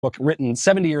book written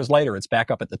 70 years later, it's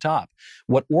back up at the top.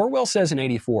 What Orwell says in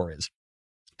 84 is,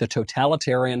 the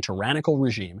totalitarian, tyrannical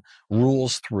regime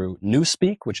rules through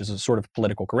newspeak, which is a sort of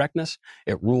political correctness.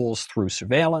 It rules through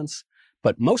surveillance.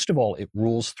 But most of all, it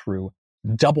rules through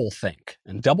doublethink.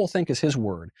 And doublethink is his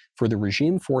word for the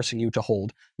regime forcing you to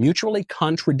hold mutually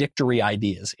contradictory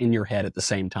ideas in your head at the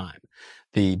same time.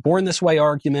 The born this way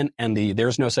argument and the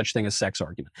there's no such thing as sex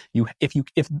argument.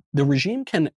 If the regime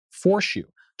can force you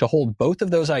to hold both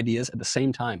of those ideas at the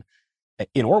same time,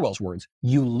 in Orwell's words,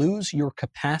 you lose your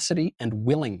capacity and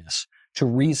willingness to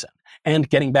reason. And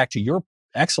getting back to your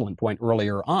excellent point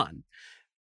earlier on,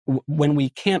 when we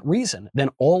can't reason, then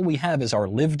all we have is our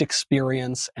lived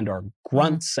experience and our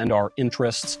grunts and our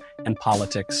interests, and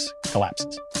politics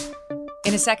collapses.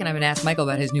 In a second, I'm going to ask Michael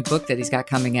about his new book that he's got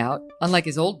coming out. Unlike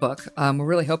his old book, we're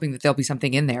really hoping that there'll be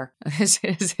something in there. His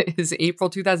April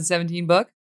 2017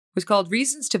 book was called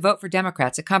Reasons to Vote for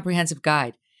Democrats, a Comprehensive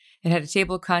Guide. It had a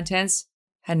table of contents,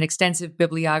 had an extensive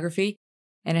bibliography,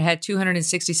 and it had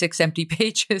 266 empty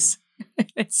pages.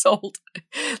 It sold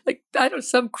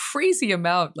some crazy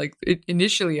amount.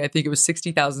 Initially, I think it was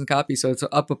 60,000 copies, so it's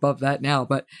up above that now.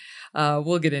 But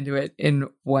we'll get into it in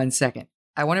 1 second.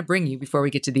 I want to bring you, before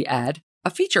we get to the ad, a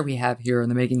feature we have here on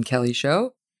the Megyn Kelly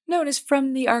Show, known as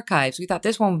From the Archives. We thought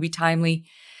this one would be timely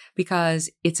because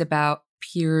it's about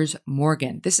Piers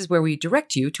Morgan. This is where we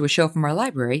direct you to a show from our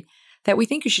library that we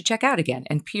think you should check out again.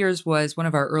 And Piers was one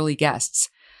of our early guests.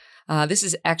 This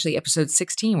is actually episode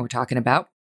 16 we're talking about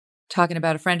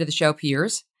a friend of the show,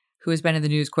 Piers, who has been in the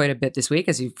news quite a bit this week,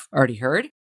 as you've already heard.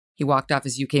 He walked off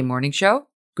his UK morning show,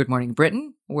 Good Morning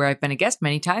Britain, where I've been a guest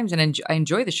many times, and I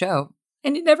enjoy the show,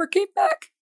 and he never came back.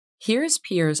 Here's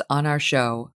Piers on our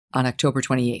show on October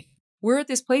 28th. We're at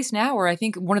this place now where I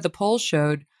think one of the polls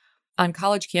showed on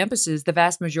college campuses, the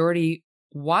vast majority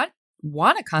want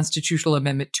a constitutional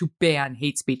amendment to ban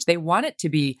hate speech. They want it to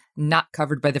be not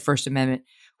covered by the First Amendment,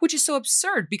 which is so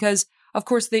absurd because, of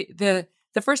course, the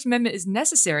First Amendment is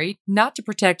necessary not to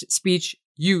protect speech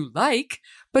you like,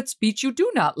 but speech you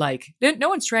do not like. No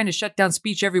one's trying to shut down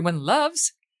speech everyone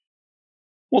loves.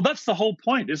 Well, that's the whole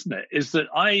point, isn't it? Is that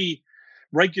I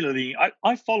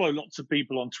follow lots of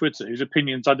people on Twitter whose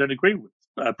opinions I don't agree with,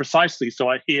 precisely so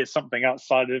I hear something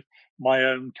outside of my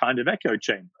own kind of echo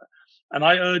chamber. And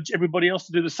I urge everybody else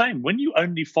to do the same. When you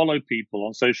only follow people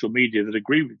on social media that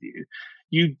agree with you,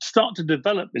 you start to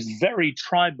develop this very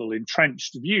tribal,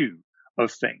 entrenched view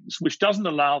of things, which doesn't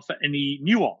allow for any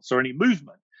nuance or any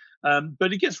movement.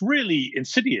 But it gets really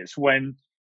insidious when,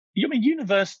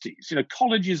 universities,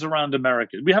 colleges around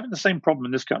America, we're having the same problem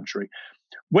in this country.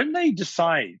 When they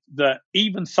decide that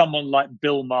even someone like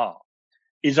Bill Maher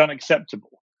is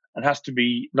unacceptable and has to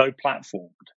be no platformed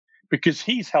because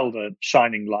he's held a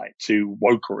shining light to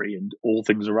wokery and all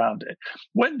things around it,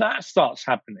 when that starts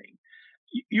happening,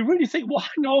 you really think, well,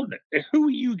 hang on, who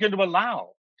are you going to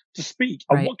allow to speak?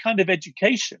 And what kind of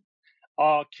education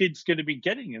are kids going to be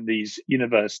getting in these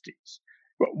universities?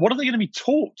 What are they going to be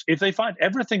taught if they find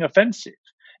everything offensive,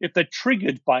 if they're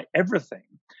triggered by everything,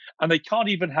 and they can't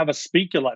even have a speaker like